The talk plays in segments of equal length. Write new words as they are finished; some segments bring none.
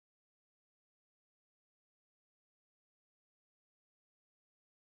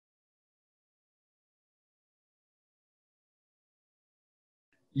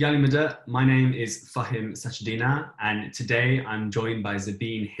Yalimada, my name is Fahim Sachedina, and today I'm joined by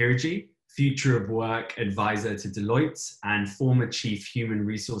Zabeen Hirji, Future of Work Advisor to Deloitte and former Chief Human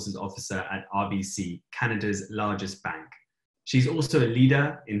Resources Officer at RBC, Canada's largest bank. She's also a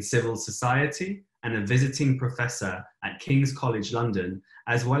leader in civil society and a visiting professor at King's College London,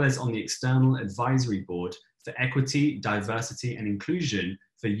 as well as on the External Advisory Board for Equity, Diversity and Inclusion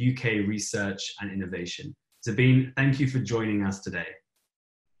for UK Research and Innovation. Zabeen, thank you for joining us today.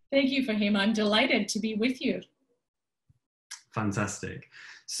 Thank you, Fahim. I'm delighted to be with you. Fantastic.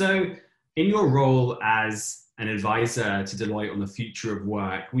 So in your role as an advisor to Deloitte on the future of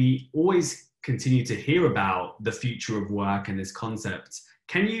work, we always continue to hear about the future of work and this concept.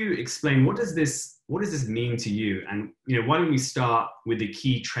 Can you explain what does this mean to you? And why don't we start with the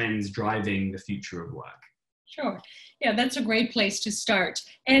key trends driving the future of work? Sure. Yeah, that's a great place to start.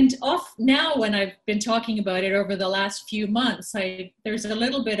 And off now, when I've been talking about it over the last few months, there's a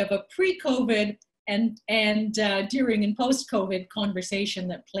little bit of a pre-COVID and during and post-COVID conversation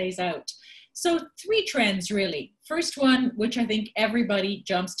that plays out. So three trends really. First one, which I think everybody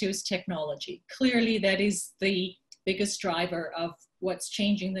jumps to, is technology. Clearly, that is the biggest driver of what's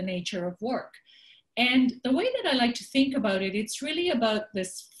changing the nature of work. And the way that I like to think about it, it's really about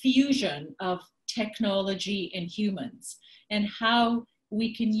this fusion of technology and humans, and how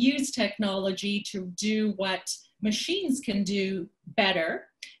we can use technology to do what machines can do better,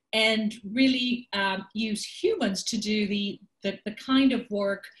 and really use humans to do the kind of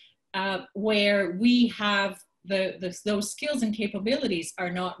work where we have those skills and capabilities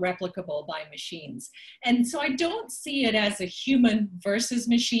are not replicable by machines. And so I don't see it as a human versus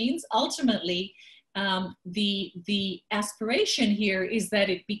machines. Ultimately, the aspiration here is that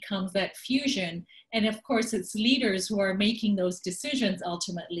it becomes that fusion. And of course, it's leaders who are making those decisions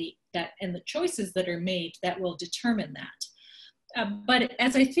ultimately, and the choices that are made, that will determine that. But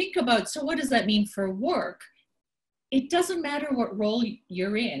as I think about, so what does that mean for work? It doesn't matter what role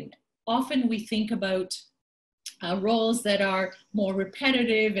you're in. Often we think about roles that are more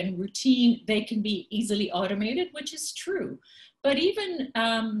repetitive and routine. They can be easily automated, which is true. But even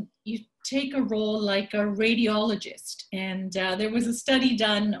you take a role like a radiologist, and there was a study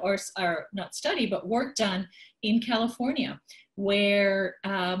done, or not study, but work done in California, where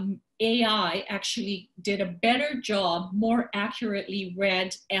AI actually did a better job, more accurately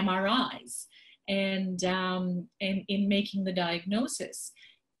read MRIs, and in making the diagnosis.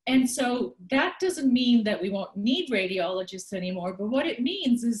 And so that doesn't mean that we won't need radiologists anymore, but what it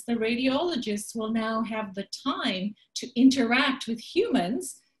means is the radiologists will now have the time to interact with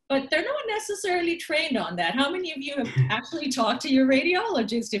humans, but they're not necessarily trained on that. How many of you have actually talked to your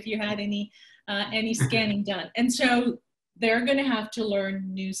radiologist if you had any scanning done? And so they're going to have to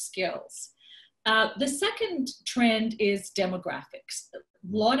learn new skills. The second trend is demographics. A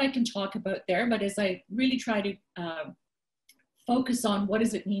lot I can talk about there, but as I really try to focus on what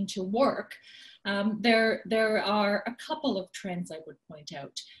does it mean to work, there are a couple of trends I would point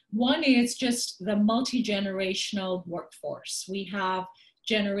out. One is just the multi-generational workforce. We have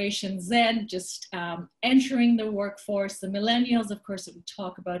Generation Z just entering the workforce, the millennials, of course, that we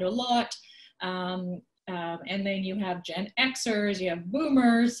talk about a lot, and then you have Gen Xers, you have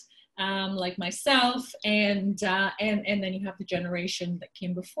boomers, like myself, and then you have the generation that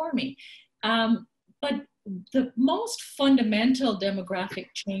came before me. But the most fundamental demographic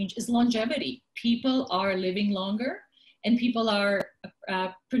change is longevity. People are living longer, and people are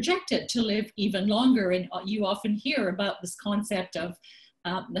projected to live even longer. And you often hear about this concept of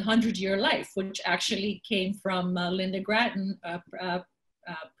the 100-year life, which actually came from Linda Gratton,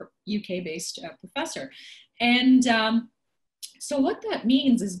 UK-based professor. And so what that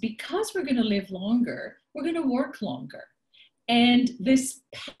means is, because we're going to live longer, we're going to work longer. And this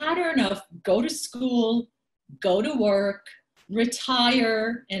pattern of go to school, go to work,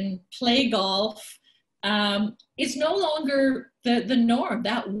 retire, and play golf is no longer the norm.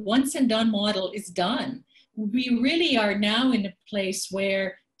 That once and done model is done. We really are now in a place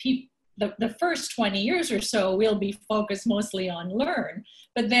where the first 20 years or so will be focused mostly on learn,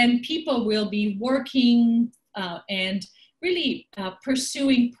 but then people will be working and really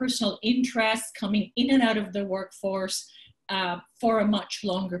pursuing personal interests, coming in and out of the workforce for a much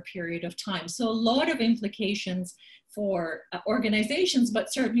longer period of time. So a lot of implications for organizations,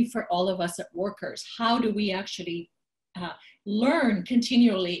 but certainly for all of us as workers. How do we actually learn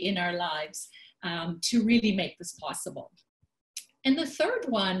continually in our lives to really make this possible? And the third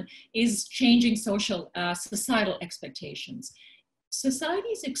one is changing societal expectations. Society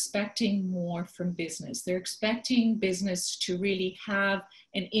is expecting more from business. They're expecting business to really have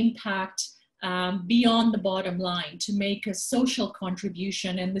an impact beyond the bottom line, to make a social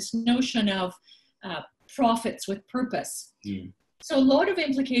contribution, and this notion of profits with purpose. Mm. So a lot of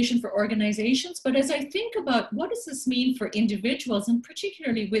implication for organizations, but as I think about what does this mean for individuals, and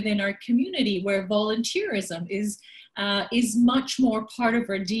particularly within our community where volunteerism is much more part of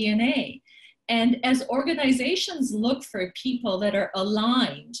our DNA. And as organizations look for people that are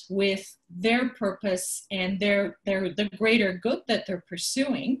aligned with their purpose and the greater good that they're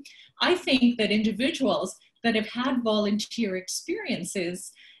pursuing, I think that individuals that have had volunteer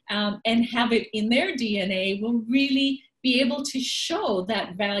experiences and have it in their DNA will really be able to show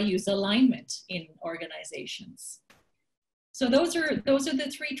that values alignment in organizations. So those are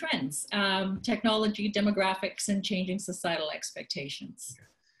the three trends: technology, demographics, and changing societal expectations.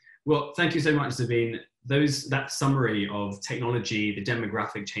 Well, thank you so much, Sabine. That summary of technology, the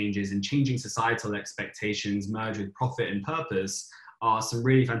demographic changes, and changing societal expectations merged with profit and purpose are some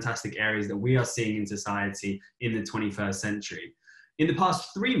really fantastic areas that we are seeing in society in the 21st century. In the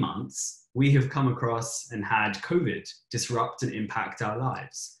past 3 months, we have come across and had COVID disrupt and impact our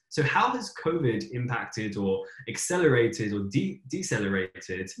lives. So how has COVID impacted or accelerated or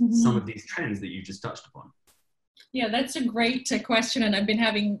decelerated some of these trends that you just touched upon? Yeah, that's a great question, and I've been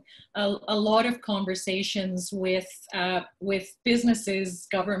having a lot of conversations with businesses,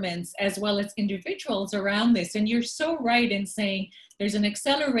 governments, as well as individuals around this. And you're so right in saying there's an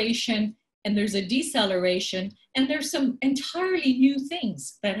acceleration and there's a deceleration, and there's some entirely new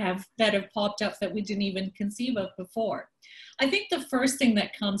things that have popped up that we didn't even conceive of before. I think the first thing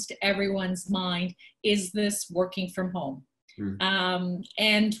that comes to everyone's mind is this working from home.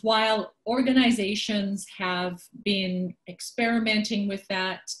 And while organizations have been experimenting with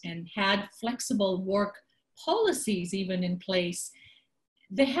that and had flexible work policies even in place,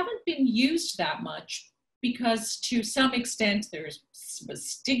 they haven't been used that much because to some extent there's a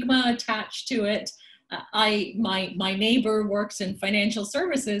stigma attached to it. My neighbor works in financial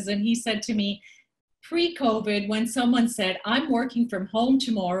services, and he said to me, pre-COVID, when someone said, I'm working from home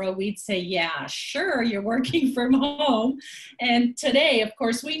tomorrow, we'd say, yeah, sure, you're working from home. And today, of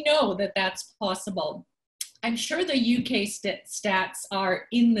course, we know that that's possible. I'm sure the UK stats are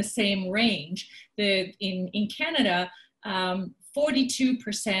in the same range. In Canada,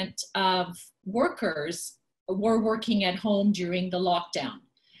 42% of workers were working at home during the lockdown.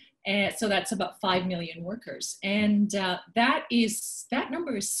 So that's about 5 million workers. And that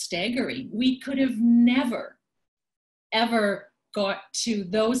number is staggering. We could have never, ever got to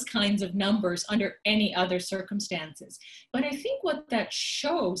those kinds of numbers under any other circumstances. But I think what that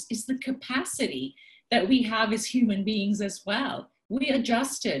shows is the capacity that we have as human beings as well. We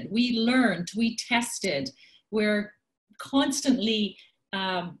adjusted, we learned, we tested. We're constantly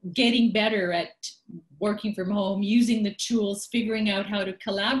getting better at working from home, using the tools, figuring out how to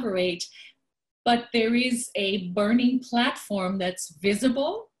collaborate. But there is a burning platform that's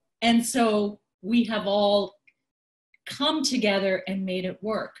visible. And so we have all come together and made it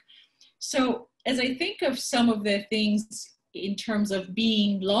work. So as I think of some of the things in terms of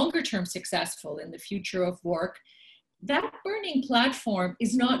being longer term successful in the future of work, that burning platform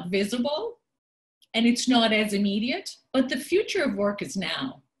is not visible and it's not as immediate, but the future of work is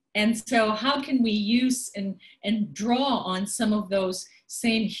now. And so how can we use and draw on some of those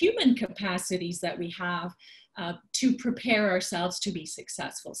same human capacities that we have to prepare ourselves to be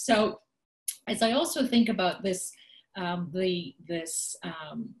successful? So as I also think about this,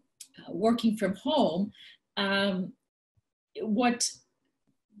 working from home, what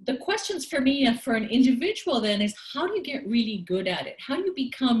the questions for me for an individual then is, how do you get really good at it? How do you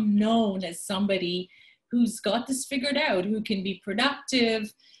become known as somebody who's got this figured out, who can be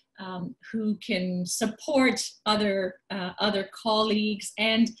productive, who can support other colleagues,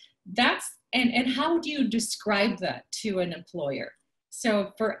 and how do you describe that to an employer?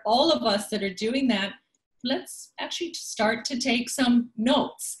 So for all of us that are doing that, let's actually start to take some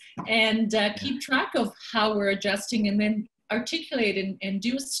notes and keep track of how we're adjusting, and then articulate and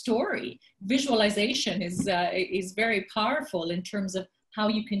do a story. Visualization is very powerful in terms of how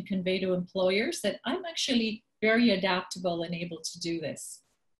you can convey to employers that I'm actually very adaptable and able to do this.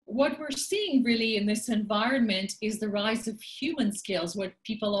 What we're seeing really in this environment is the rise of human skills, what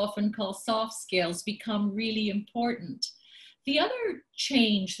people often call soft skills, become really important. The other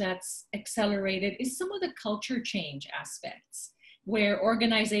change that's accelerated is some of the culture change aspects, where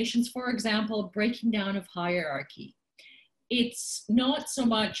organizations, for example, breaking down of hierarchy. It's not so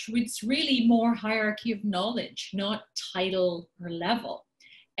much, it's really more hierarchy of knowledge, not title or level,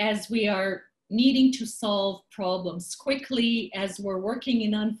 as we are needing to solve problems quickly, as we're working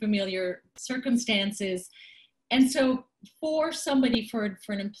in unfamiliar circumstances. And so for somebody, for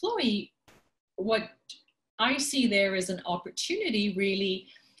an employee, what I see there as an opportunity really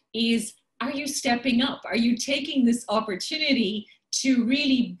is, are you stepping up? Are you taking this opportunity to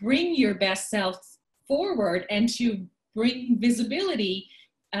really bring your best self forward and to bring visibility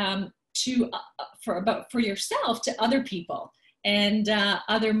for yourself to other people and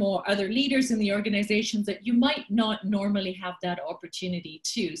other leaders in the organizations that you might not normally have that opportunity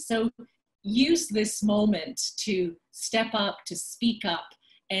to. So use this moment to step up, to speak up,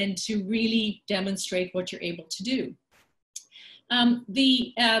 and to really demonstrate what you're able to do.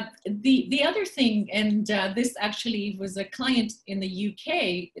 The other thing, and this actually was a client in the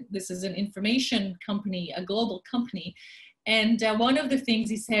UK, this is an information company, a global company, and one of the things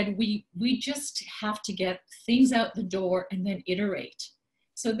he said, we just have to get things out the door and then iterate.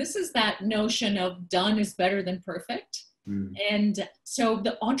 So this is that notion of done is better than perfect. Mm. And so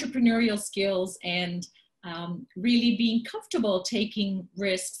the entrepreneurial skills and really being comfortable taking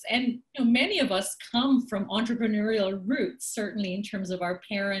risks. And many of us come from entrepreneurial roots, certainly in terms of our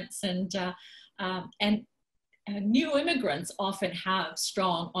parents, and new immigrants often have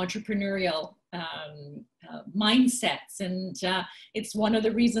strong entrepreneurial mindsets. And it's one of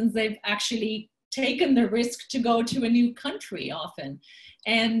the reasons they've actually taken the risk to go to a new country often.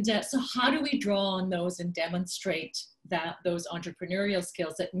 And so how do we draw on those and demonstrate those entrepreneurial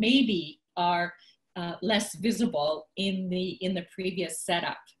skills that maybe are less visible in the previous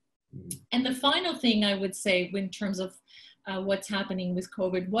setup? And the final thing I would say in terms of what's happening with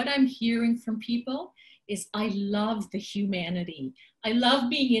COVID, what I'm hearing from people is, I love the humanity. I love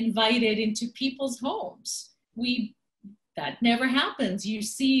being invited into people's homes. That never happens. You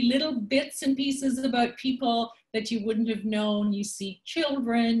see little bits and pieces about people that you wouldn't have known. You see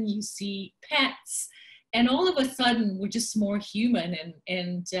children, you see pets, and all of a sudden we're just more human,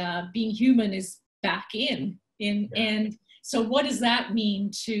 and being human is back in. And so what does that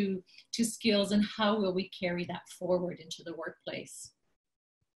mean to skills, and how will we carry that forward into the workplace?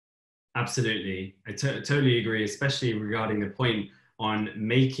 Absolutely. I totally agree, especially regarding the point on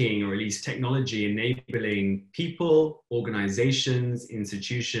making, or at least technology enabling people, organizations,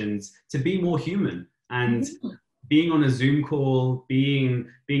 institutions to be more human. And being on a Zoom call, being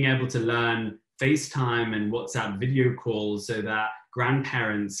able to learn FaceTime and WhatsApp video calls so that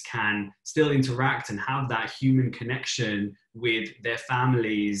grandparents can still interact and have that human connection with their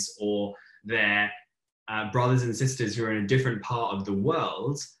families or their brothers and sisters who are in a different part of the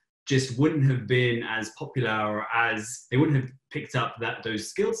world, just wouldn't have been as popular, or as they wouldn't have picked up those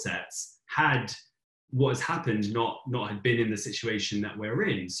skill sets had what has happened not had been in the situation that we're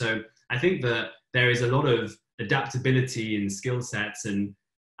in. So I think that there is a lot of adaptability in skill sets and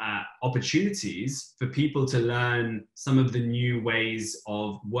opportunities for people to learn some of the new ways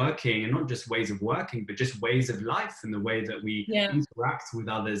of working, and not just ways of working, but just ways of life, and the way that we interact with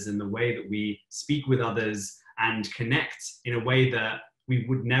others, and the way that we speak with others and connect in a way that we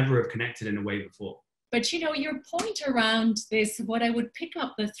would never have connected in a way before. But your point around this, what I would pick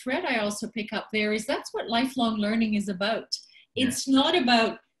up, the thread I also pick up there, is that's what lifelong learning is about. It's not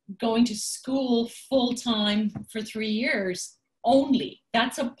about going to school full time for 3 years only.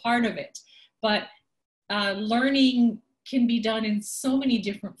 That's a part of it. But learning can be done in so many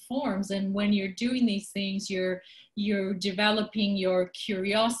different forms. And when you're doing these things, you're developing your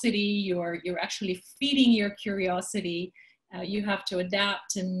curiosity, you're actually feeding your curiosity. You have to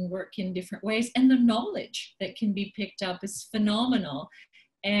adapt and work in different ways. And the knowledge that can be picked up is phenomenal.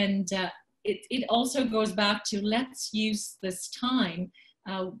 And it also goes back to, let's use this time.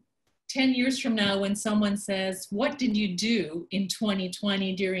 10 years from now, when someone says, what did you do in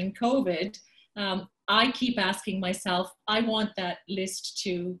 2020 during COVID? I keep asking myself, I want that list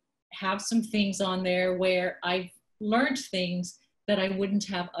to have some things on there where I've learned things that I wouldn't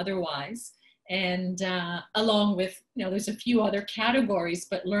have otherwise. And along with, there's a few other categories,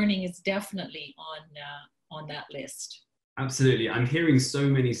 but learning is definitely on that list. Absolutely. I'm hearing so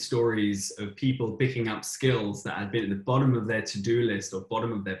many stories of people picking up skills that had been at the bottom of their to-do list or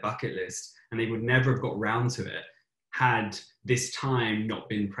bottom of their bucket list, and they would never have got round to it had this time not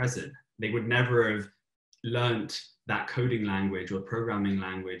been present. They would never have learnt that coding language or programming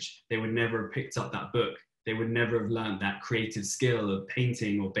language. They would never have picked up that book. They would never have learnt that creative skill of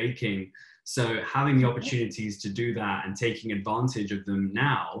painting or baking. So having the opportunities to do that and taking advantage of them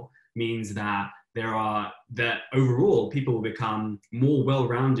now means that overall people will become more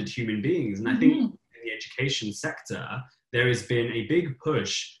well-rounded human beings. And I think in the education sector, there has been a big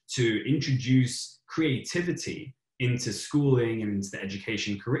push to introduce creativity into schooling and into the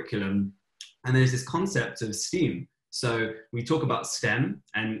education curriculum. And there's this concept of STEAM. So we talk about STEM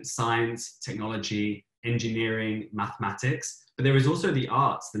and science, technology, engineering, mathematics, but there is also the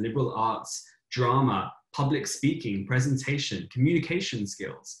arts, the liberal arts, drama, public speaking, presentation, communication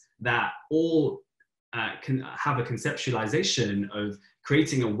skills that all can have a conceptualization of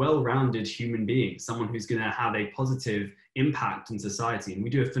creating a well-rounded human being, someone who's going to have a positive impact on society. And we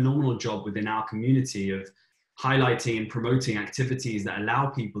do a phenomenal job within our community of highlighting and promoting activities that allow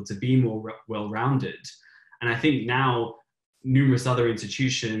people to be more well-rounded. And I think now numerous other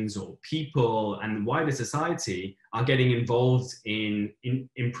institutions or people and wider society are getting involved in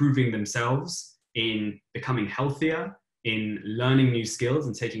improving themselves, in becoming healthier, in learning new skills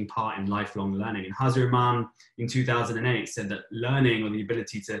and taking part in lifelong learning. And Hazar Imam in 2008 said that learning, or the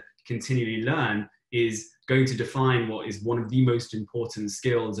ability to continually learn, is going to define what is one of the most important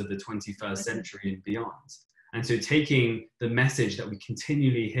skills of the 21st century and beyond. And so taking the message that we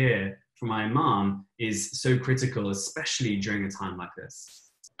continually hear from our Imam is so critical, especially during a time like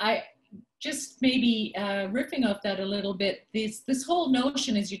this. I just maybe riffing off that a little bit, this whole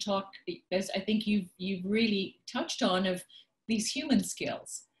notion, as you talk, as I think you've really touched on, of these human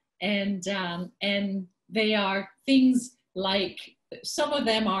skills, and they are things like, some of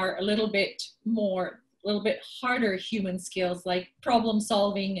them are a little bit harder human skills, like problem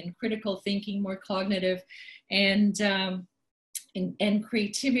solving and critical thinking, more cognitive, and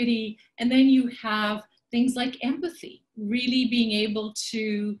creativity. And then you have things like empathy, really being able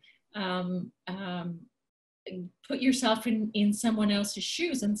to put yourself in someone else's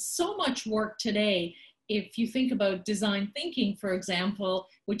shoes. And so much work today, if you think about design thinking, for example,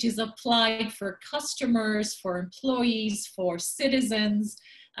 which is applied for customers, for employees, for citizens,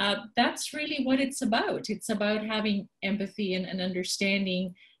 that's really what it's about. It's about having empathy and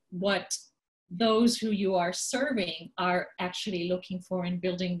understanding what those who you are serving are actually looking for, and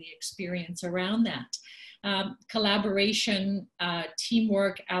building the experience around that. Collaboration,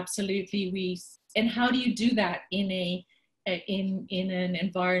 teamwork, absolutely. And how do you do that in an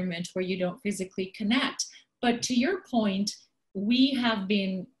environment where you don't physically connect? But to your point, we have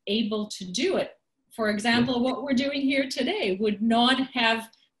been able to do it. For example, what we're doing here today would not have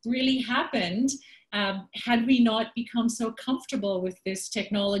really happened had we not become so comfortable with this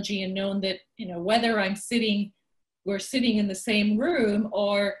technology and known that, whether we're sitting in the same room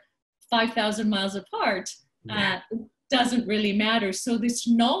or 5,000 miles apart, doesn't really matter. So this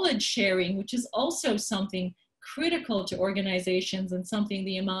knowledge sharing, which is also something critical to organizations and something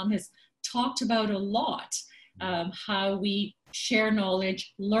the Imam has talked about a lot, how we share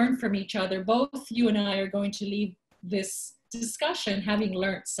knowledge, learn from each other. Both you and I are going to leave this discussion having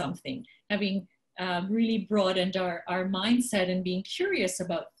learned something, having really broadened our mindset, and being curious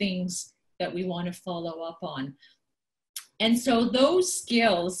about things that we want to follow up on. And so those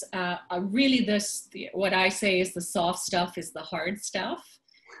skills are really what I say is the soft stuff is the hard stuff.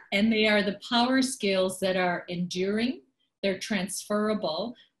 And they are the power skills that are enduring, they're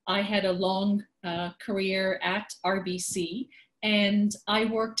transferable. I had a long career at RBC, and I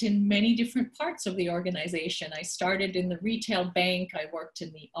worked in many different parts of the organization. I started in the retail bank, I worked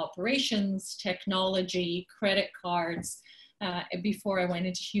in the operations, technology, credit cards, before I went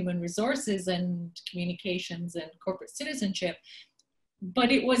into human resources and communications and corporate citizenship.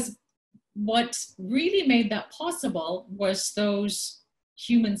 But it was, what really made that possible was those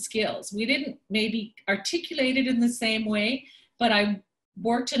human skills. We didn't maybe articulate it in the same way, but I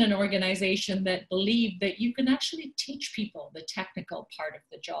worked in an organization that believed that you can actually teach people the technical part of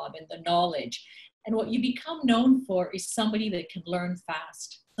the job and the knowledge. And what you become known for is somebody that can learn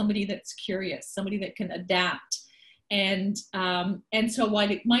fast, somebody that's curious, somebody that can adapt. And so while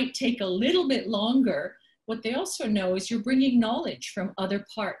it might take a little bit longer, what they also know is you're bringing knowledge from other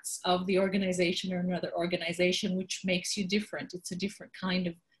parts of the organization or another organization, which makes you different. It's a different kind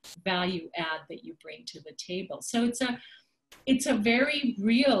of value add that you bring to the table. So it's a very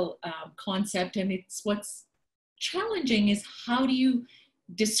real concept, and it's what's challenging is how do you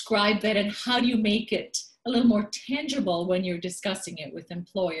describe that, and how do you make it a little more tangible when you're discussing it with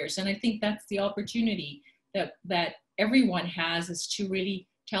employers? And I think that's the opportunity that everyone has, is to really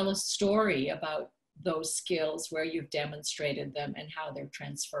tell a story about those skills where you've demonstrated them and how they're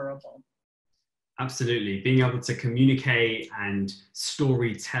transferable. Absolutely. Being able to communicate and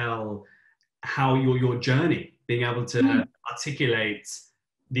story tell how your journey, being able to articulate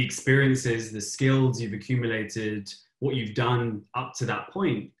the experiences, the skills you've accumulated, what you've done up to that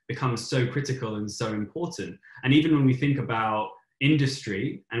point becomes so critical and so important. And even when we think about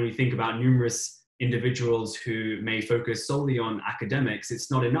industry and we think about numerous individuals who may focus solely on academics, it's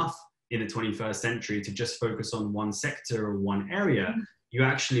not enough in the 21st century to just focus on one sector or one area. You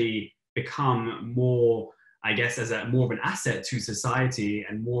actually become more, I guess, as more of an asset to society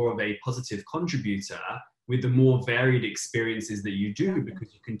and more of a positive contributor with the more varied experiences that you do,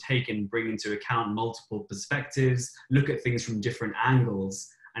 because you can take and bring into account multiple perspectives, look at things from different angles.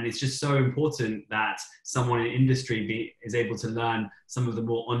 And it's just so important that someone in industry is able to learn some of the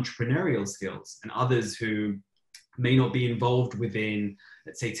more entrepreneurial skills, and others who may not be involved within,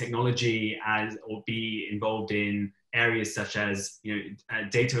 let's say, technology or be involved in areas such as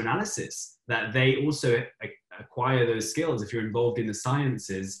data analysis, that they also acquire those skills. If you're involved in the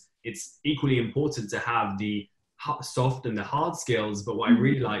sciences, it's equally important to have the soft and the hard skills. But what I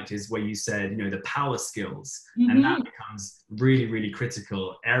really liked is where you said, the power skills, and that becomes really, really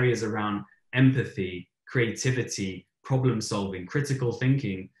critical. Areas around empathy, creativity, problem solving, critical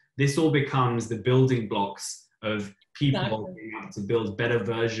thinking. This all becomes the building blocks of people being able to build better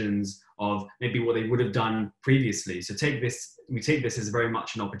versions of maybe what they would have done previously. So we take this as very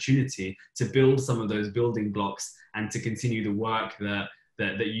much an opportunity to build some of those building blocks and to continue the work that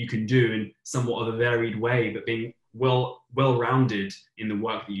you can do in somewhat of a varied way, but being well-rounded in the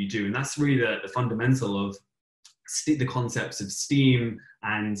work that you do. And that's really the fundamental of the concepts of STEAM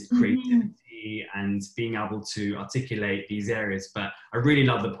and creativity and being able to articulate these areas. But I really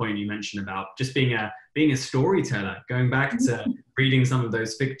love the point you mentioned about just being a storyteller, going back to reading some of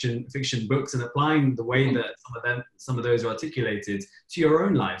those fiction books and applying the way that some of those are articulated to your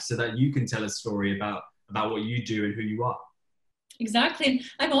own life, so that you can tell a story about what you do and who you are. Exactly. And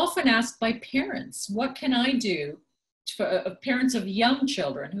I'm often asked by parents, what can I do for parents of young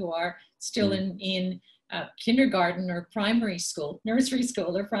children who are still in kindergarten or primary school, nursery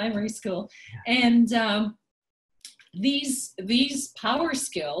school or primary school. And these power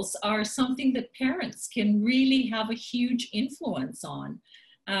skills are something that parents can really have a huge influence on.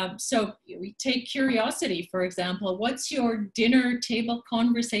 So we take curiosity, for example. What's your dinner table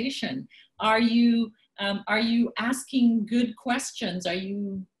conversation? Are you asking good questions? Are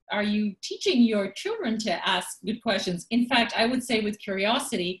you teaching your children to ask good questions? In fact, I would say with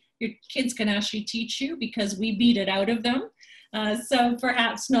curiosity, your kids can actually teach you, because we beat it out of them. So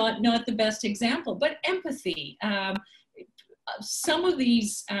perhaps not the best example, but empathy. Some of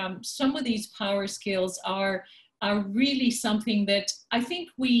these power skills are really something that I think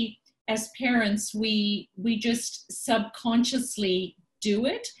we, as parents, we just subconsciously do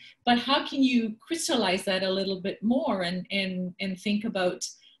it. But how can you crystallize that a little bit more and think about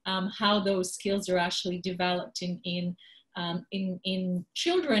how those skills are actually developed in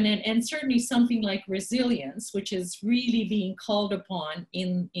children, and certainly something like resilience, which is really being called upon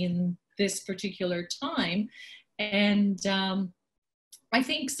in this particular time. And I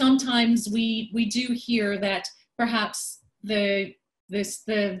think sometimes we do hear that perhaps the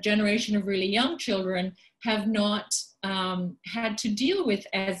generation of really young children have not had to deal with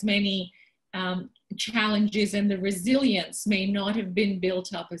as many challenges, and the resilience may not have been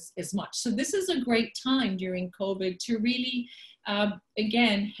built up as much. So this is a great time during COVID to really,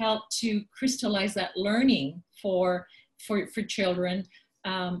 again, help to crystallize that learning for children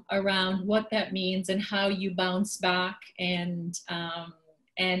around what that means and how you bounce back and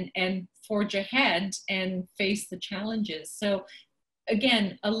forge ahead and face the challenges. So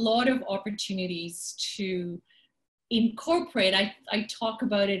again, a lot of opportunities to incorporate. I talk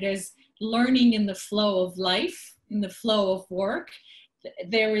about it as learning in the flow of life, in the flow of work.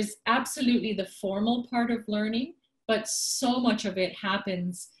 There is absolutely the formal part of learning, but so much of it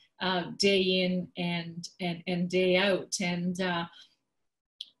happens day in and day out, and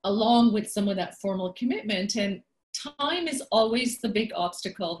along with some of that formal commitment. And time is always the big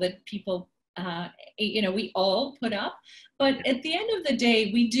obstacle that people we all put up. But at the end of the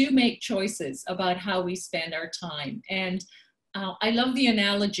day, we do make choices about how we spend our time. And I love the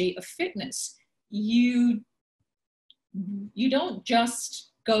analogy of fitness. You don't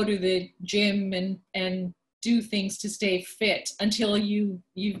just go to the gym and do things to stay fit until you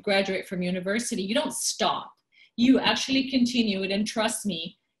graduate from university. You don't stop. You actually continue it. And trust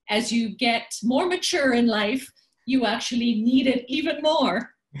me, as you get more mature in life, you actually need it even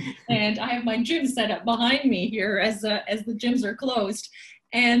more. And I have my gym set up behind me here as the gyms are closed.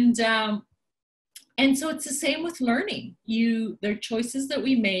 And so it's the same with learning. There are choices that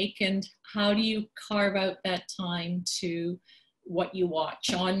we make, and how do you carve out that time to what you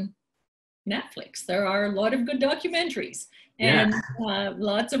watch on Netflix? There are a lot of good documentaries and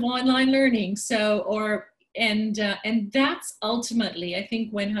lots of online learning. So, and that's ultimately, I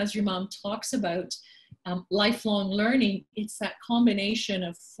think, when How's Your Mom talks about lifelong learning, it's that combination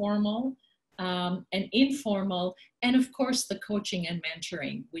of formal and informal, and of course the coaching and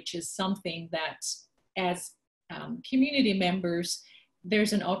mentoring, which is something that as community members,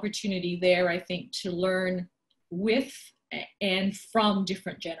 there's an opportunity there, I think, to learn with and from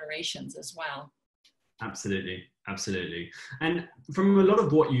different generations as well. Absolutely, absolutely. And from a lot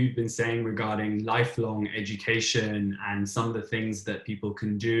of what you've been saying regarding lifelong education and some of the things that people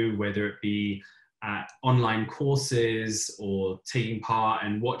can do, whether it be online courses or taking part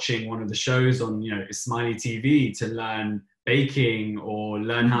and watching one of the shows on, Ismaili TV to learn baking or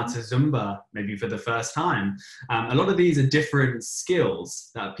learn how to Zumba maybe for the first time. A lot of these are different skills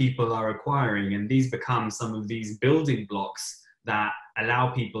that people are acquiring, and these become some of these building blocks that allow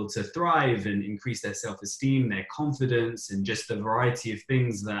people to thrive and increase their self-esteem, their confidence, and just the variety of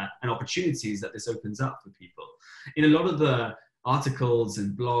things and opportunities that this opens up for people. In a lot of the articles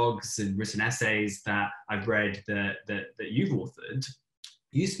and blogs and written essays that I've read that you've authored,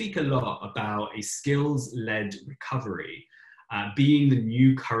 you speak a lot about a skills-led recovery being the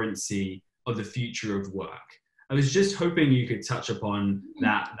new currency of the future of work. I was just hoping you could touch upon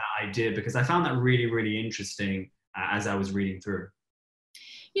that idea, because I found that really, really interesting as I was reading through.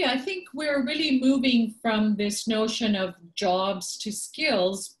 Yeah, I think we're really moving from this notion of jobs to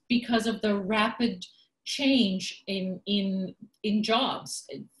skills because of the rapid change in jobs.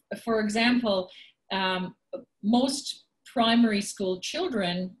 For example, most primary school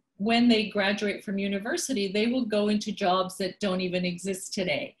children, when they graduate from university, they will go into jobs that don't even exist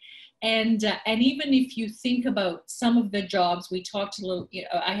today. And even if you think about some of the jobs, we talked a little,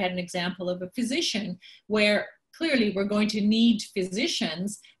 I had an example of a physician where clearly we're going to need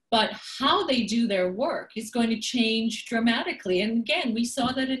physicians, but how they do their work is going to change dramatically. And again, we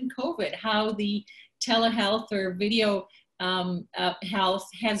saw that in COVID, how the telehealth or video health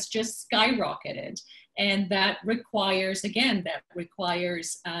has just skyrocketed. And that requires,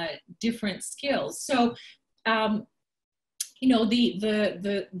 different skills. So, the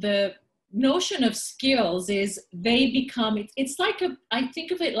notion of skills is they become, it's like I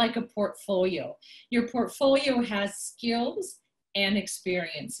think of it like a portfolio. Your portfolio has skills and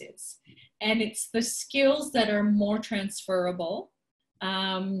experiences, and it's the skills that are more transferable.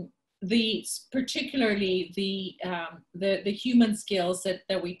 Particularly the human skills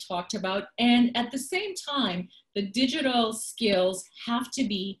that we talked about, and at the same time, the digital skills have to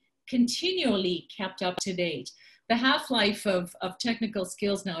be continually kept up to date. The half-life of technical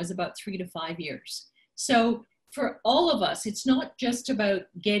skills now is about 3 to 5 years. So for all of us, it's not just about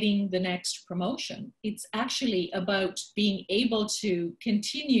getting the next promotion. It's actually about being able to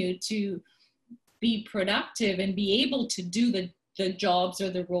continue to be productive and be able to do the jobs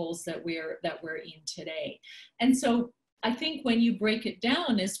or the roles that we're in today. And so I think when you break it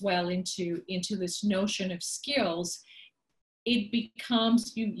down as well into this notion of skills, it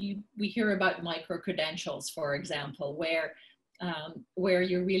becomes, we hear about micro-credentials, for example, where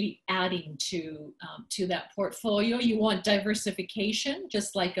you're really adding to that portfolio. You want diversification,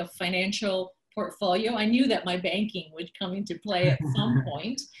 just like a financial portfolio. I knew that my banking would come into play at some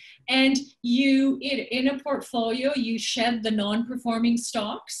point. And in a portfolio, you shed the non-performing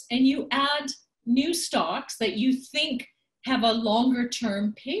stocks and you add new stocks that you think have a longer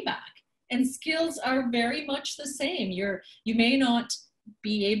term payback. And skills are very much the same. You may not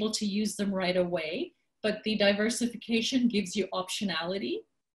be able to use them right away, but the diversification gives you optionality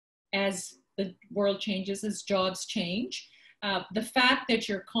as the world changes, as jobs change. The fact that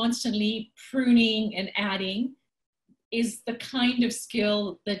you're constantly pruning and adding is the kind of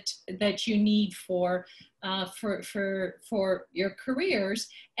skill that you need for your careers.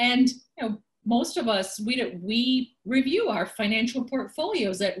 And most of us, we review our financial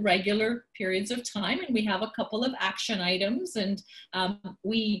portfolios at regular periods of time, and we have a couple of action items, and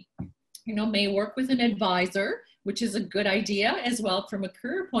we may work with an advisor, which is a good idea as well from a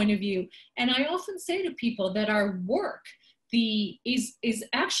career point of view. And I often say to people that our work is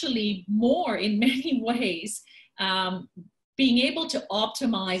actually more, in many ways, being able to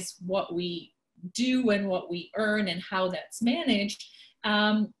optimize what we do and what we earn and how that's managed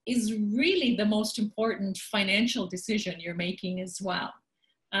is really the most important financial decision you're making as well.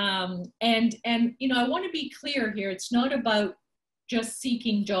 And I want to be clear here. It's not about just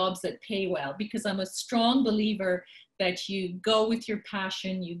seeking jobs that pay well, because I'm a strong believer that you go with your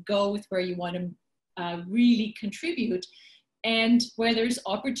passion, you go with where you want to really contribute, and where there's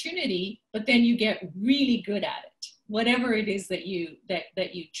opportunity, but then you get really good at it, whatever it is that you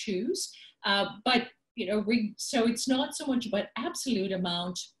choose. So it's not so much about absolute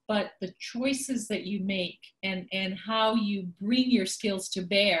amount, but the choices that you make and how you bring your skills to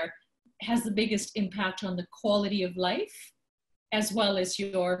bear has the biggest impact on the quality of life, as well as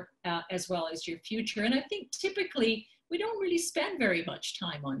your future. And I think typically we don't really spend very much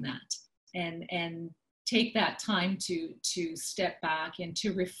time on that, and take that time to step back and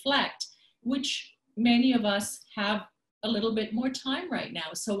to reflect, which many of us have a little bit more time right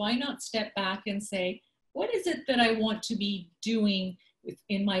now. So why not step back and say, what is it that I want to be doing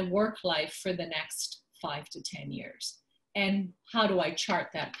in my work life for the next 5 to 10 years? And how do I chart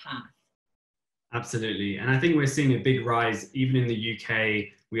that path? Absolutely. And I think we're seeing a big rise, even in the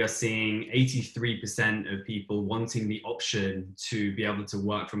UK, we are seeing 83% of people wanting the option to be able to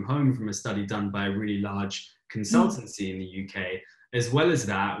work from home from a study done by a really large consultancy in the UK. As well as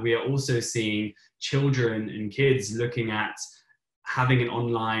that, we are also seeing children and kids looking at having an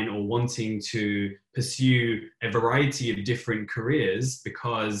online or wanting to pursue a variety of different careers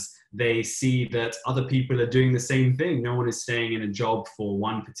because they see that other people are doing the same thing. No one is staying in a job for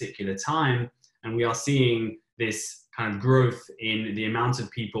one particular time. And we are seeing this kind of growth in the amount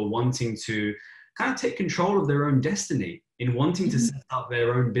of people wanting to kind of take control of their own destiny, in wanting to set up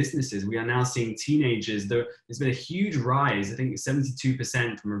their own businesses. We are now seeing teenagers, there's been a huge rise, I think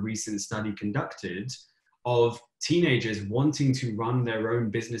 72% from a recent study conducted, of teenagers wanting to run their own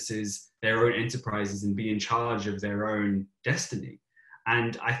businesses, their own enterprises, and be in charge of their own destiny.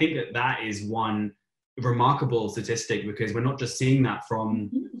 And I think that that is one remarkable statistic, because we're not just seeing that from,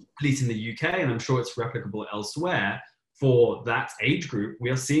 at least in the UK, and I'm sure it's replicable elsewhere for that age group.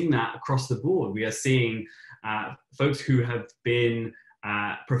 We are seeing that across the board. We are seeing folks who have been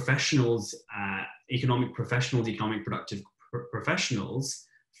professionals, economic productive professionals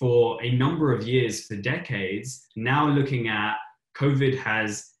for a number of years, for decades, now looking at COVID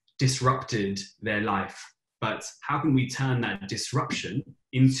has disrupted their life. But how can we turn that disruption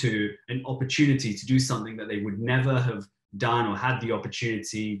into an opportunity to do something that they would never have done or had the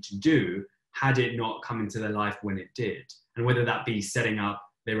opportunity to do had it not come into their life when it did? And whether that be setting up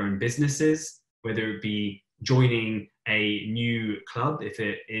their own businesses, whether it be joining a new club, if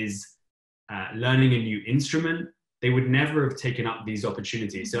it is learning a new instrument, they would never have taken up these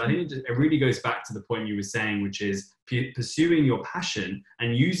opportunities. So I think it really goes back to the point you were saying, which is pursuing your passion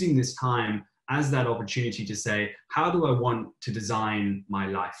and using this time as that opportunity to say, how do I want to design my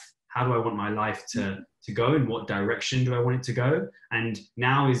life? How do I want my life to go? In what direction do I want it to go? And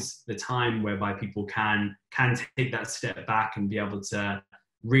now is the time whereby people can take that step back and be able to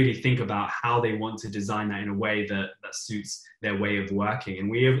really think about how they want to design that in a way that suits their way of working. And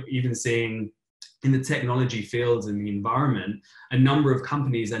we have even seen in the technology fields and the environment, a number of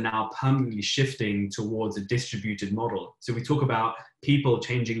companies are now permanently shifting towards a distributed model. So we talk about people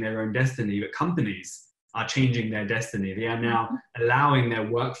changing their own destiny, but companies are changing their destiny. They are now allowing their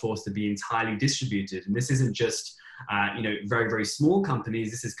workforce to be entirely distributed. And this isn't just very, very small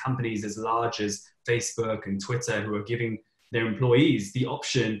companies. This is companies as large as Facebook and Twitter who are giving their employees the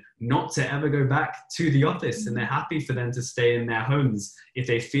option not to ever go back to the office, and they're happy for them to stay in their homes if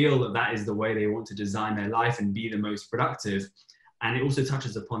they feel that that is the way they want to design their life and be the most productive. And it also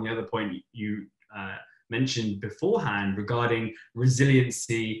touches upon the other point you mentioned beforehand regarding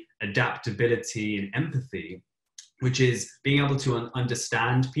resiliency, adaptability, and empathy, which is being able to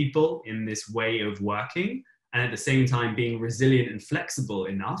understand people in this way of working, and at the same time being resilient and flexible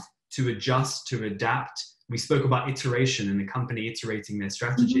enough to adjust, to adapt. We spoke about iteration and the company iterating their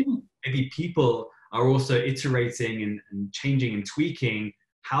strategy. Maybe people are also iterating and changing and tweaking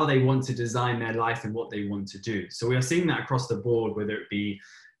how they want to design their life and what they want to do. So we are seeing that across the board, whether it be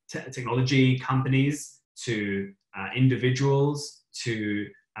technology companies to individuals to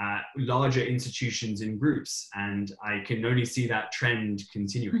larger institutions and groups. And I can only see that trend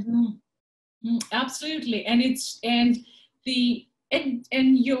continuing. Absolutely. And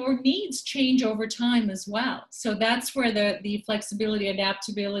your needs change over time as well. So that's where the flexibility,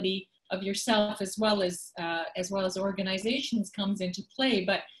 adaptability of yourself as well as organizations comes into play.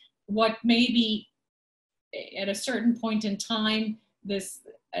 But what maybe at a certain point in time,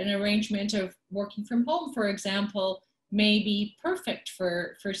 an arrangement of working from home, for example, may be perfect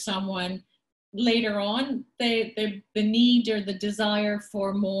for someone. Later on, the need or the desire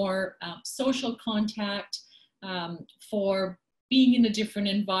for more social contact, for being in a different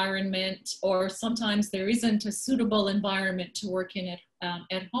environment, or sometimes there isn't a suitable environment to work in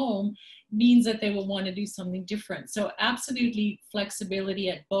at home, means that they will want to do something different. So absolutely flexibility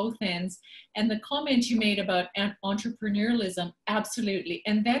at both ends. And the comment you made about entrepreneurialism, absolutely.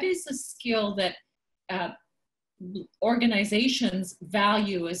 And that is a skill that organizations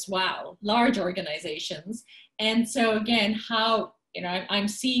value as well, large organizations. And so again, I'm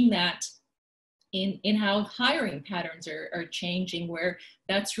seeing that in how hiring patterns are changing, where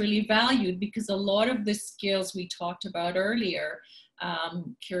that's really valued, because a lot of the skills we talked about earlier,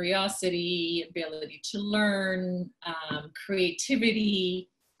 curiosity, ability to learn, creativity,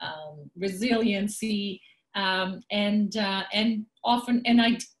 resiliency, and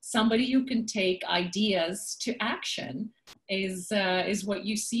often, somebody who can take ideas to action is what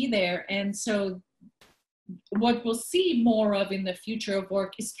you see there. And so what we'll see more of in the future of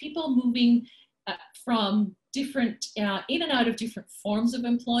work is people moving from different, in and out of different forms of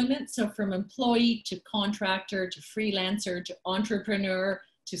employment. So from employee to contractor to freelancer to entrepreneur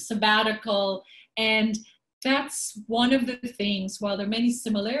to sabbatical. And that's one of the things, while there are many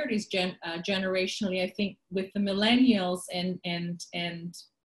similarities generationally, I think with the millennials and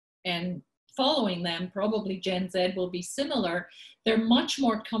following them, probably Gen Z will be similar. They're much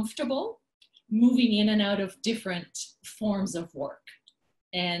more comfortable moving in and out of different forms of work.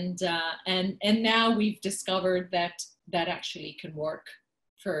 And now we've discovered that that actually can work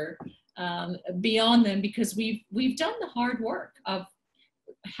for beyond them, because we've done the hard work of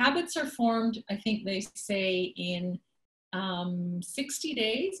habits are formed, I think they say in 60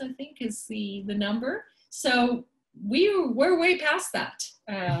 days, I think is the number. So we're way past that.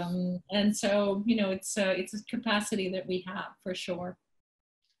 And so, you know, it's a capacity that we have for sure.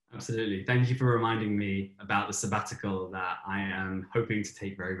 Absolutely. Thank you for reminding me about the sabbatical that I am hoping to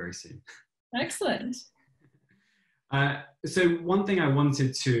take very, very soon. Excellent. So one thing I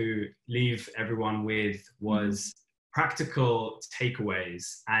wanted to leave everyone with was practical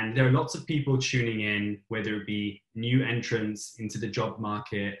takeaways. And there are lots of people tuning in, whether it be new entrants into the job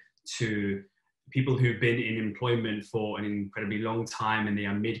market to people who've been in employment for an incredibly long time and they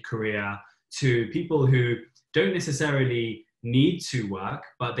are mid-career, to people who don't necessarily need to work,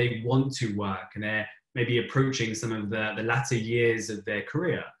 but they want to work and they're maybe approaching some of the latter years of their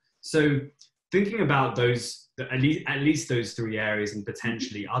career. So thinking about those, at least those three areas and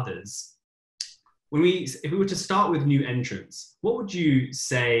potentially others, if we were to start with new entrants, what would you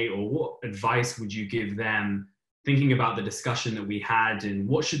say, or what advice would you give them, thinking about the discussion that we had, and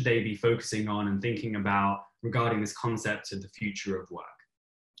what should they be focusing on and thinking about regarding this concept of the future of work?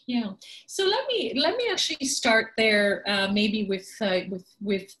 Yeah. So let me actually start there, maybe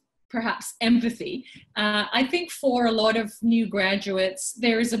with perhaps empathy. I think for a lot of new graduates,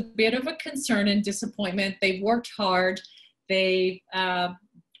 there is a bit of a concern and disappointment. They've worked hard. They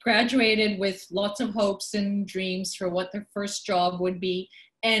graduated with lots of hopes and dreams for what their first job would be.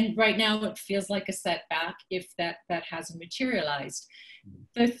 And right now it feels like a setback if that hasn't materialized.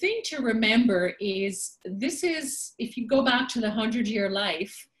 The thing to remember is if you go back to the 100-year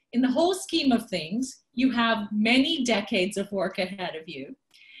life, in the whole scheme of things, you have many decades of work ahead of you.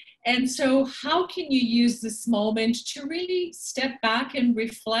 And so how can you use this moment to really step back and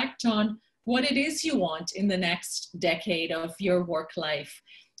reflect on what it is you want in the next decade of your work life?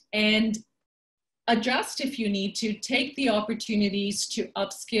 And adjust if you need to, take the opportunities to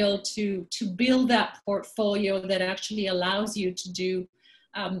upskill, to build that portfolio that actually allows you to do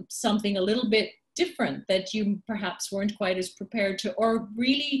something a little bit different that you perhaps weren't quite as prepared to, or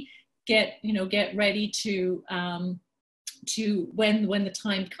really get ready to when the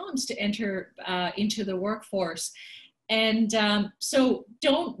time comes to enter into the workforce. And so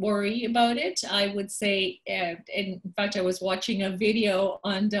don't worry about it. I would say, in fact, I was watching a video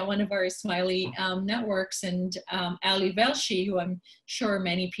on one of our Ismaili networks, and Ali Velshi, who I'm sure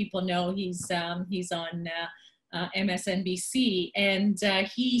many people know, he's on MSNBC, and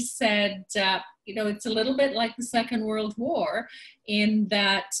he said, it's a little bit like the Second World War in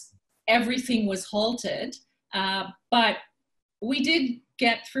that everything was halted, but we did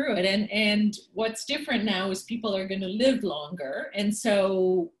get through it. And what's different now is people are going to live longer. And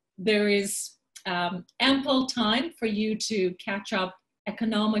so there is ample time for you to catch up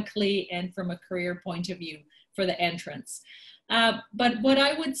economically and from a career point of view for the entrance. But what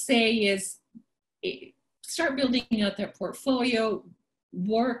I would say is start building out their portfolio,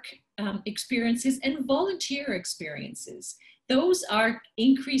 work experiences, and volunteer experiences. Those are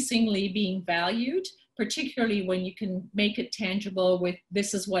increasingly being valued, particularly when you can make it tangible with,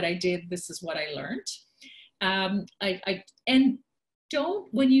 this is what I did, this is what I learned. And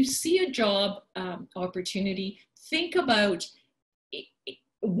when you see a job opportunity, think about,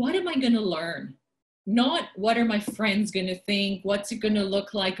 what am I going to learn? Not what are my friends going to think? What's it going to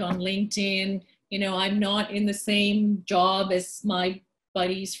look like on LinkedIn? I'm not in the same job as my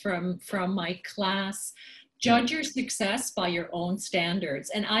buddies from my class. Judge your success by your own standards.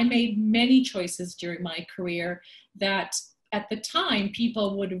 And I made many choices during my career that at the time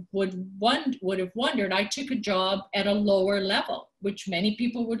people would have wondered. I took a job at a lower level, which many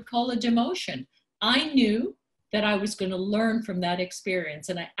people would call a demotion. I knew that I was going to learn from that experience,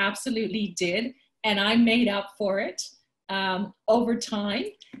 and I absolutely did. And I made up for it over time.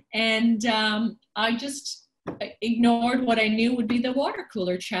 And I just ignored what I knew would be the water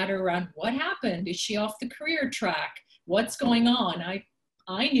cooler chatter around what happened. Is she off the career track? What's going on?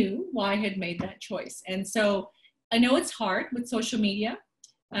 I knew why I had made that choice. And so I know it's hard with social media,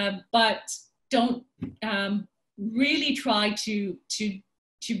 but don't really try to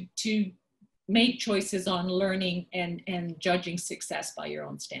make choices on learning and judging success by your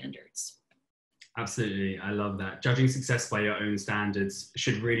own standards. Absolutely. I love that. Judging success by your own standards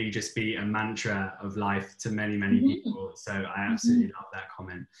should really just be a mantra of life to many, many people. So I absolutely love that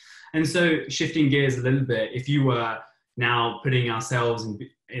comment. And so shifting gears a little bit, if you were now putting ourselves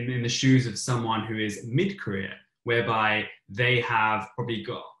in the shoes of someone who is mid-career, whereby they have probably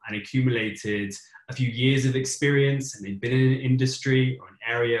got and accumulated a few years of experience and they've been in an industry or an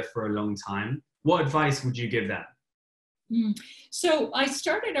area for a long time, what advice would you give them? So I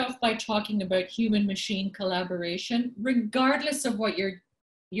started off by talking about human-machine collaboration. Regardless of what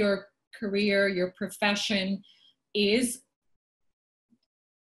your career, your profession is,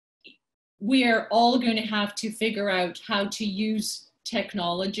 we are all going to have to figure out how to use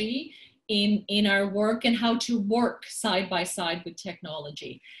technology in our work and how to work side by side with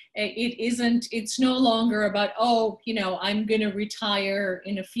technology. It's no longer about, oh, you know, I'm going to retire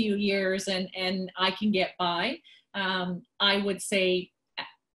in a few years and I can get by. I would say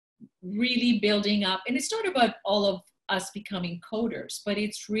really building up, and it's not about all of us becoming coders, but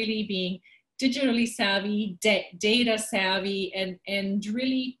it's really being digitally savvy, data savvy, and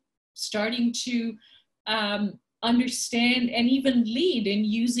really starting to understand and even lead in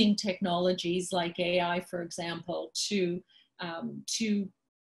using technologies like AI, for example, to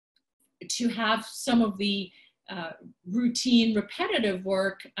have some of the routine, repetitive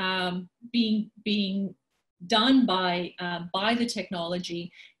work being done by the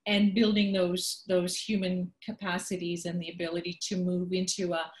technology, and building those human capacities and the ability to move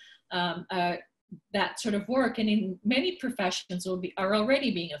into that sort of work. And in many professions are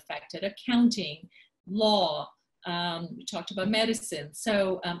already being affected: accounting, law. We talked about medicine.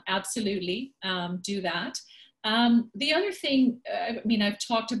 So absolutely do that. The other thing, I mean, I've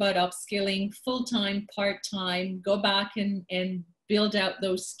talked about upskilling, full-time, part-time, go back and build out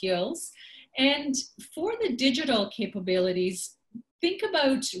those skills. And for the digital capabilities, think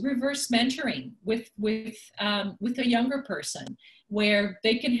about reverse mentoring with a younger person, where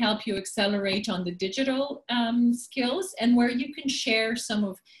they can help you accelerate on the digital skills, and where you can share some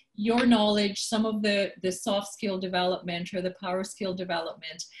of your knowledge, some of the soft skill development or the power skill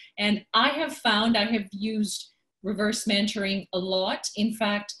development. And I have found I have used reverse mentoring a lot. In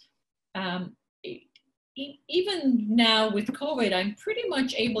fact, even now with COVID, I'm pretty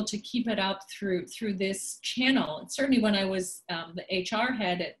much able to keep it up through this channel. And certainly when I was the HR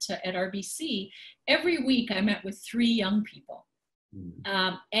head at RBC, every week I met with 3 young people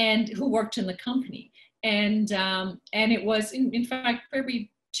and who worked in the company. And it was, in fact,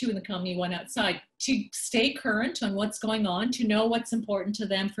 every 2 in the company, 1 outside, to stay current on what's going on, to know what's important to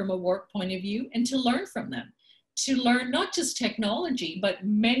them from a work point of view, and to learn from them, to learn not just technology, but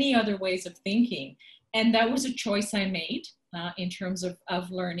many other ways of thinking. And that was a choice I made in terms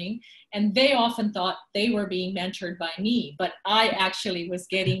of learning. And they often thought they were being mentored by me, but I actually was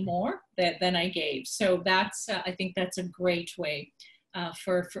getting more than I gave. So that's, I think that's a great way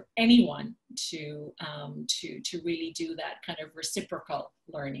for anyone to really do that kind of reciprocal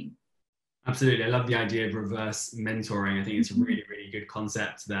learning. Absolutely. I love the idea of reverse mentoring. I think it's a really, really good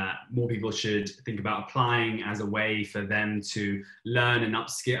concept that more people should think about applying as a way for them to learn and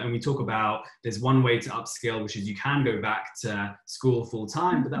upskill. And we talk about there's one way to upskill, which is you can go back to school full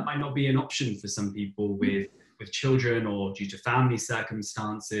time, but that might not be an option for some people with children, or due to family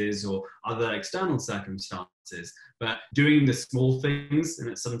circumstances or other external circumstances. But doing the small things, and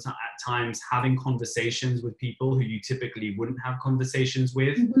at times having conversations with people who you typically wouldn't have conversations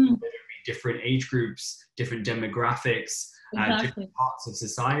with, different age groups, different demographics, different parts of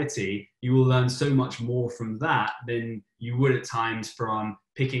society, you will learn so much more from that than you would at times from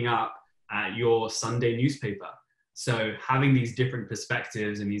picking up your Sunday newspaper. So having these different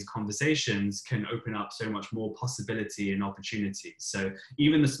perspectives and these conversations can open up so much more possibility and opportunity. So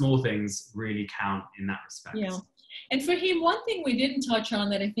even the small things really count in that respect. Yeah. And for him, one thing we didn't touch on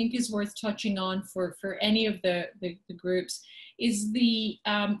that I think is worth touching on for any of the groups is the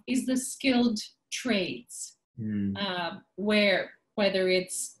skilled trades, where whether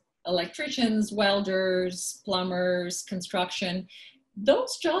it's electricians, welders, plumbers, construction,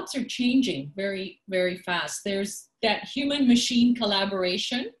 those jobs are changing very, very fast. There's that human-machine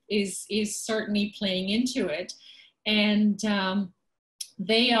collaboration is certainly playing into it, and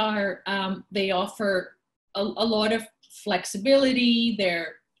they offer a lot of flexibility.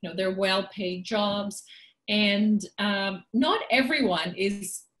 They're well-paid jobs, and not everyone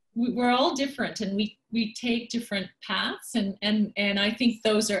is. We're all different, and we take different paths, and I think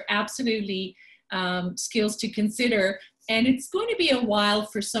those are absolutely skills to consider. And it's going to be a while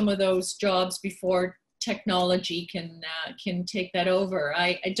for some of those jobs before technology can take that over.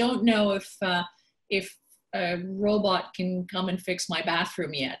 I don't know if a robot can come and fix my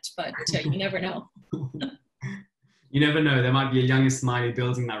bathroom yet, but you never know. You never know. There might be a younger Smiley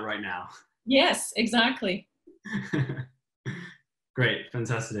building that right now. Yes, exactly. Great,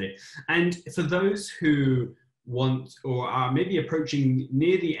 fantastic. And for those who want or are maybe approaching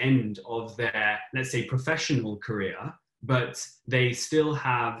near the end of their, let's say, professional career, but they still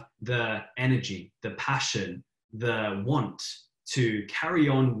have the energy, the passion, the want to carry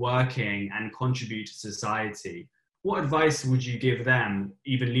on working and contribute to society, what advice would you give them,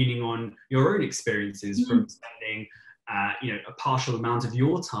 even leaning on your own experiences from spending a partial amount of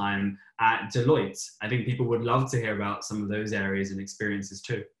your time at Deloitte? I think people would love to hear about some of those areas and experiences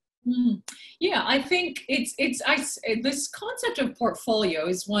too. Yeah, I think this concept of portfolio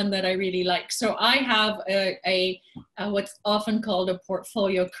is one that I really like. So I have a what's often called a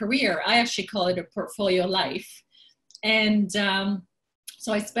portfolio career. I actually call it a portfolio life. And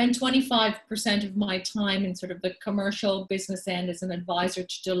so I spend 25% of my time in sort of the commercial business end as an advisor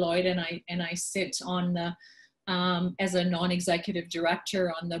to Deloitte, and I sit on the as a non-executive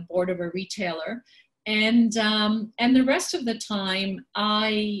director on the board of a retailer. And the rest of the time,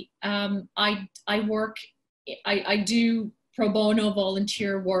 I work. I do pro bono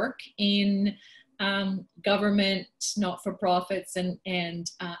volunteer work in government, not-for-profits,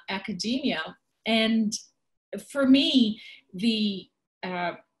 and academia. And for me,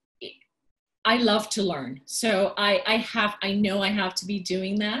 I love to learn. So I know I have to be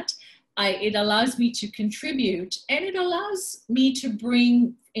doing that. It allows me to contribute, and it allows me to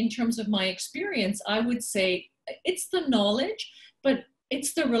bring, in terms of my experience, I would say it's the knowledge, but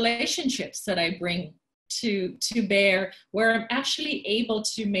it's the relationships that I bring to bear, where I'm actually able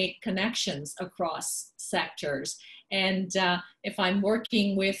to make connections across sectors. And if I'm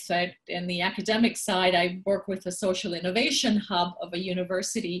working with, in the academic side, I work with a social innovation hub of a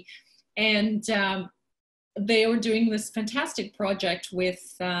university, and they were doing this fantastic project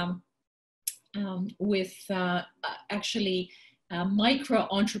with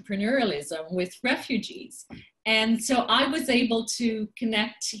micro-entrepreneurialism with refugees. And so I was able to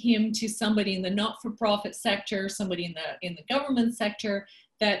connect him to somebody in the not-for-profit sector, somebody in the government sector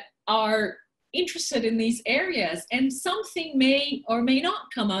that are interested in these areas. And something may or may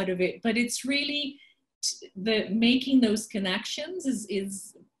not come out of it, but it's really the making those connections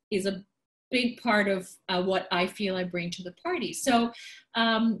is a big part of what I feel I bring to the party. So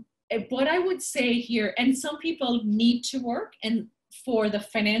what I would say here, and some people need to work and for the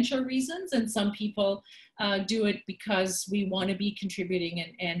financial reasons, and some people do it because we want to be contributing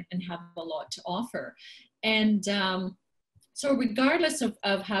and have a lot to offer. And so regardless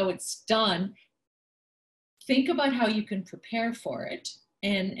of how it's done, think about how you can prepare for it.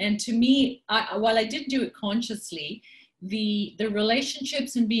 And to me, while I did do it consciously, the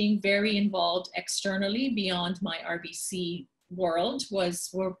relationships and being very involved externally beyond my RBC world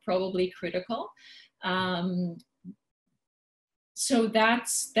were probably critical. So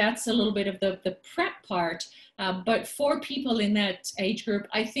that's a little bit of the prep part. But for people in that age group,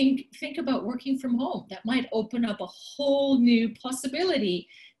 I think about working from home. That might open up a whole new possibility.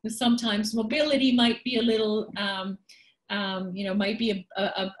 Sometimes mobility might be a little, might be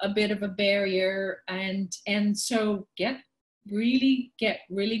a bit of a barrier. And so get really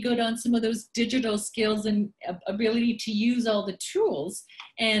good on some of those digital skills and ability to use all the tools,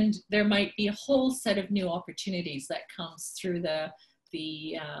 and there might be a whole set of new opportunities that comes through the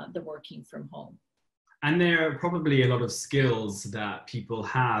working from home. And there are probably a lot of skills that people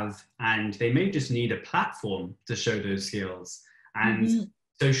have, and they may just need a platform to show those skills. And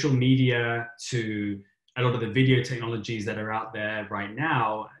social media, to a lot of the video technologies that are out there right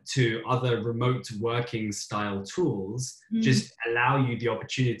now, to other remote working style tools, just allow you the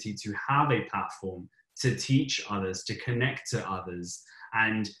opportunity to have a platform to teach others, to connect to others.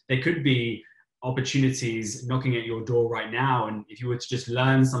 And there could be opportunities knocking at your door right now. And if you were to just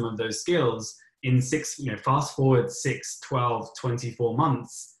learn some of those skills in fast forward 6, 12, 24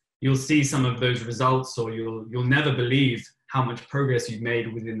 months, you'll see some of those results, or you'll never believe how much progress you've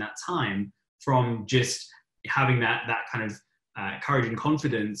made within that time, from just having that kind of courage and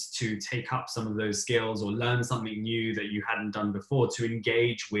confidence to take up some of those skills or learn something new that you hadn't done before, to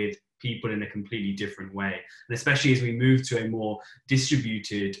engage with people in a completely different way. And especially as we move to a more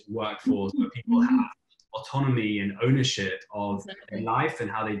distributed workforce where people have autonomy and ownership of their life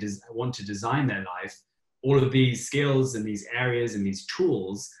and how they want to design their life, all of these skills and these areas and these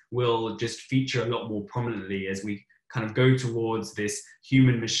tools will just feature a lot more prominently as we kind of go towards this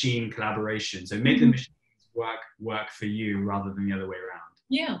human-machine collaboration. So make the machines work for you rather than the other way around.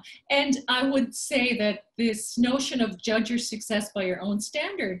 Yeah, and I would say that this notion of judge your success by your own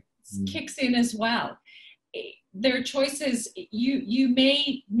standards kicks in as well. There are choices you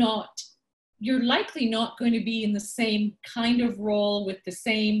may not, you're likely not going to be in the same kind of role with the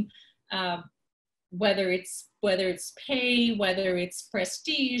same, whether it's pay, whether it's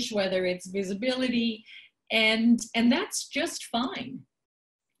prestige, whether it's visibility, and that's just fine.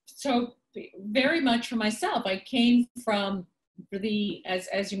 So very much for myself, I came from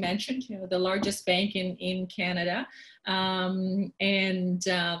as you mentioned, the largest bank in Canada, and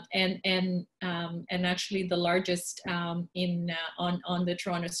actually the largest on the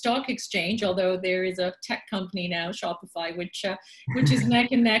Toronto Stock Exchange. Although there is a tech company now, Shopify, which is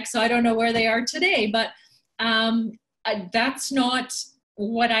neck and neck. So I don't know where they are today, but that's not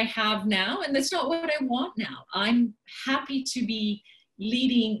what I have now, and that's not what I want now. I'm happy to be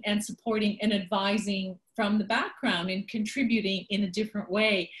leading and supporting and advising from the background and contributing in a different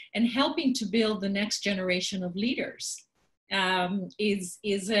way and helping to build the next generation of leaders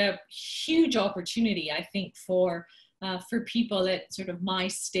is a huge opportunity, I think, for people at sort of my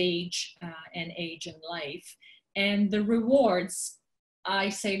stage and age in life. And the rewards, I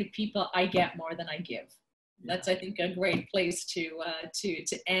say to people, I get more than I give. That's, I think, a great place to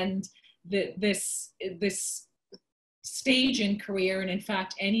end this stage in career, and in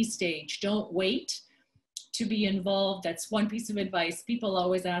fact any stage. Don't wait to be involved. That's one piece of advice. People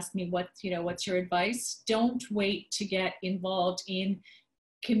always ask me, what's your advice? Don't wait to get involved in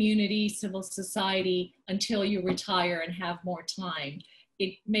community, civil society until you retire and have more time.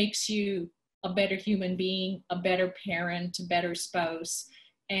 It makes you a better human being, a better parent, a better spouse,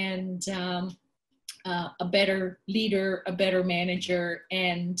 and a better leader, a better manager,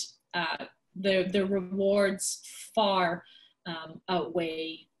 and the rewards far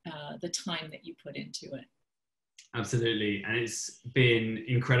outweigh the time that you put into it. Absolutely. And it's been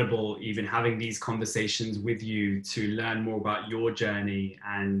incredible even having these conversations with you to learn more about your journey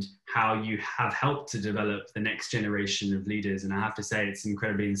and how you have helped to develop the next generation of leaders. And I have to say, it's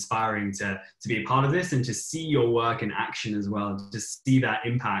incredibly inspiring to be a part of this and to see your work in action as well, to see that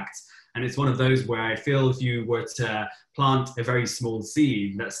impact. And it's one of those where I feel if you were to plant a very small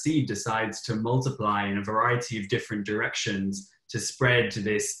seed, that seed decides to multiply in a variety of different directions to spread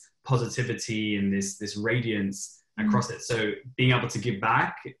this positivity and this radiance across it. So being able to give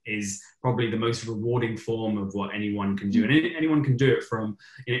back is probably the most rewarding form of what anyone can do. And anyone can do it from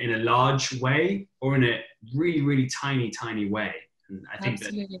in a large way or in a really, really tiny way. And I think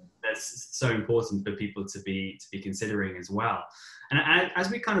that's so important for people to be considering as well. And as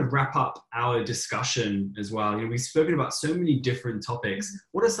we kind of wrap up our discussion as well, we've spoken about so many different topics.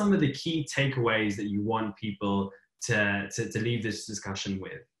 What are some of the key takeaways that you want people to leave this discussion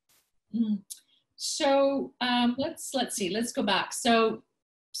with? So let's see. Let's go back. So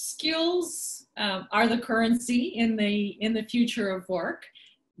skills are the currency in the future of work.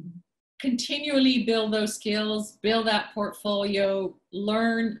 Continually build those skills, build that portfolio,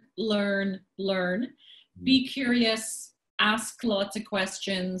 learn. Be curious, ask lots of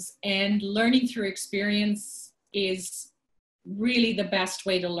questions, and learning through experience is really the best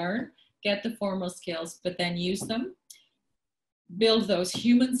way to learn. Get the formal skills, but then use them. Build those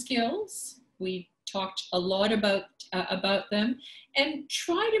human skills. We talked a lot about them, and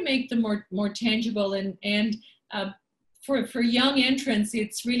try to make them more tangible. And for young entrants,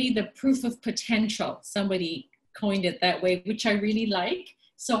 it's really the proof of potential. Somebody coined it that way, which I really like.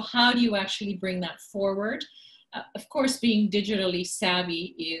 So how do you actually bring that forward? Of course, being digitally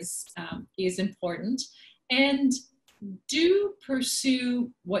savvy is important, and do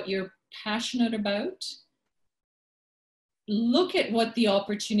pursue what you're passionate about. Look at what the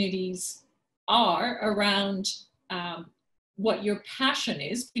opportunities are around what your passion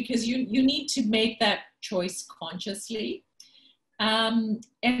is, because you need to make that choice consciously, and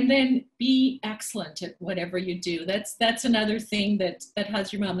then be excellent at whatever you do. That's another thing that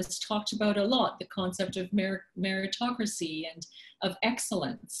Hazrat Imam has talked about a lot, the concept of meritocracy and of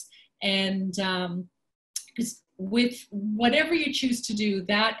excellence. And because with whatever you choose to do,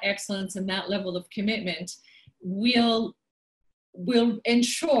 that excellence and that level of commitment will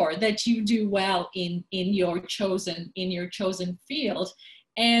ensure that you do well in your chosen field.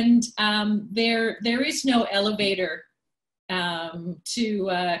 And there is no elevator to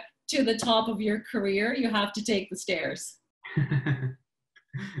the top of your career. You have to take the stairs.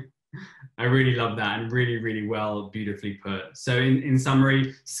 I really love that, and really, really well, beautifully put. So in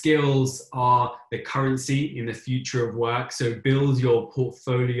summary, skills are the currency in the future of work. So build your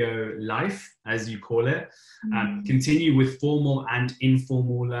portfolio life, as you call it. Continue with formal and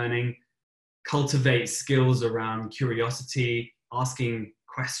informal learning. cultivate skills around curiosity, asking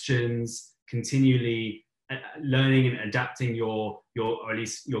questions, continually learning and adapting your or at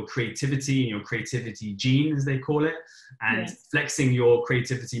least your creativity and your creativity gene, as they call it, and Yes. flexing your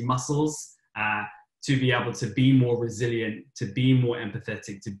creativity muscles to be able to be more resilient, to be more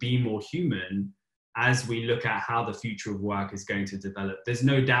empathetic, to be more human as we look at how the future of work is going to develop. There's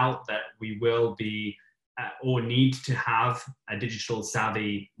no doubt that we will be or need to have a digital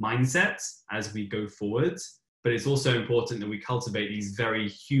savvy mindset as we go forward. But it's also important that we cultivate these very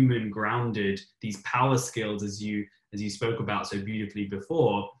human grounded, these power skills, as you spoke about so beautifully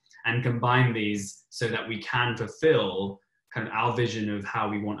before, and combine these so that we can fulfill kind of our vision of how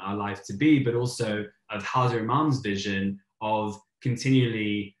we want our life to be, but also of Hazar Imam's vision of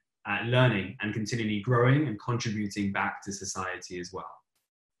continually learning and continually growing and contributing back to society as well.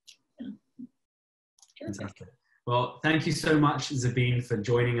 Fantastic. Well, thank you so much, Zabeen, for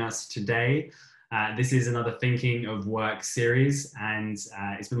joining us today. This is another Thinking of Work series, and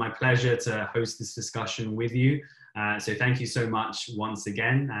it's been my pleasure to host this discussion with you. So thank you so much once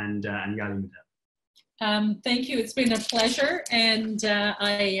again, and Yalimida. Thank you. It's been a pleasure, and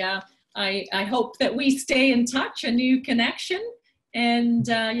I hope that we stay in touch, a new connection, and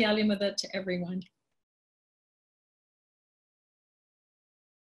Yalimida to everyone.